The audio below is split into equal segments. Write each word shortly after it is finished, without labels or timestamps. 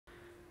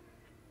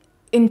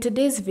In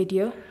today's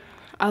video,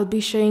 I'll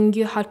be showing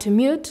you how to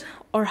mute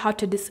or how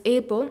to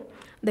disable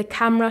the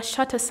camera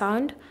shutter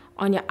sound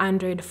on your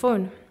Android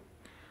phone.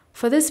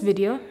 For this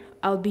video,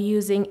 I'll be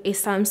using a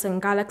Samsung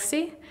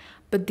Galaxy,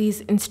 but these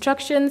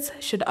instructions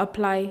should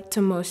apply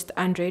to most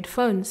Android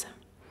phones.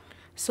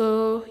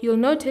 So you'll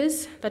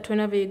notice that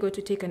whenever you go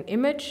to take an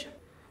image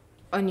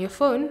on your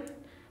phone,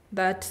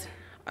 that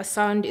a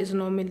sound is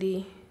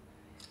normally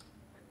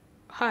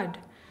heard.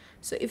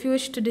 So if you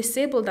wish to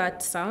disable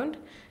that sound,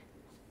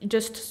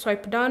 just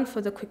swipe down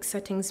for the quick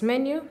settings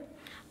menu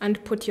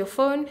and put your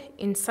phone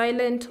in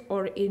silent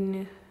or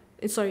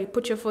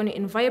put your phone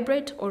in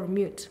vibrate or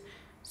mute.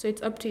 So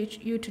it's up to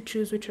you to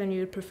choose which one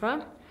you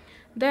prefer.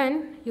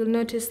 Then you'll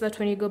notice that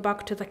when you go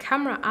back to the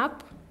camera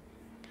app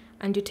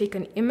and you take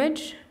an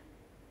image,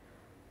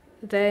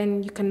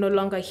 then you can no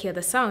longer hear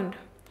the sound.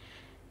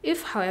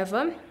 If,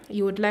 however,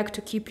 you would like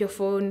to keep your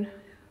phone,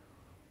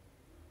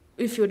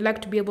 if you would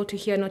like to be able to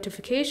hear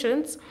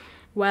notifications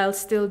while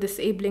still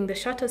disabling the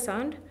shutter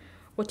sound,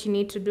 what you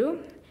need to do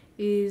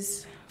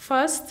is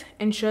first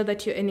ensure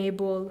that you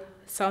enable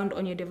sound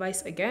on your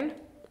device again.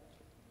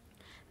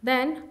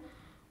 Then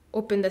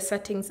open the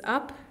settings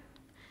app.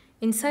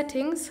 In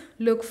settings,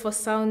 look for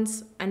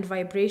sounds and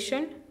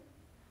vibration.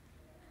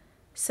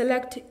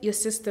 Select your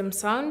system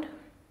sound.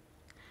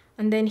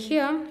 And then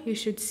here you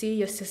should see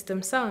your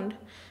system sound.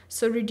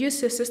 So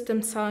reduce your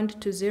system sound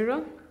to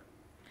 0.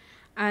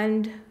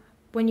 And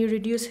when you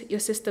reduce your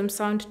system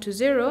sound to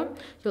 0,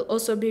 you'll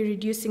also be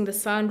reducing the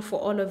sound for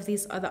all of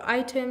these other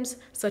items,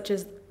 such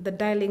as the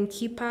dialing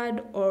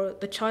keypad or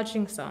the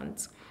charging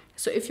sounds.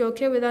 So if you're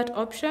okay with that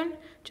option,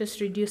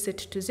 just reduce it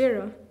to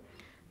 0.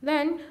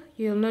 Then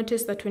you'll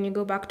notice that when you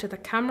go back to the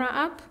camera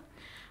app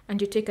and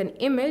you take an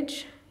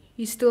image,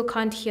 you still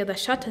can't hear the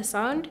shutter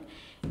sound,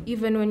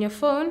 even when your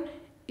phone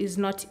is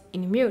not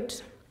in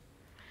mute.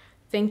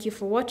 Thank you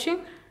for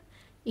watching.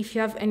 If you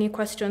have any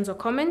questions or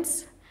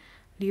comments,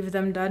 leave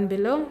them down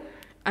below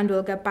and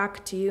we'll get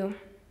back to you.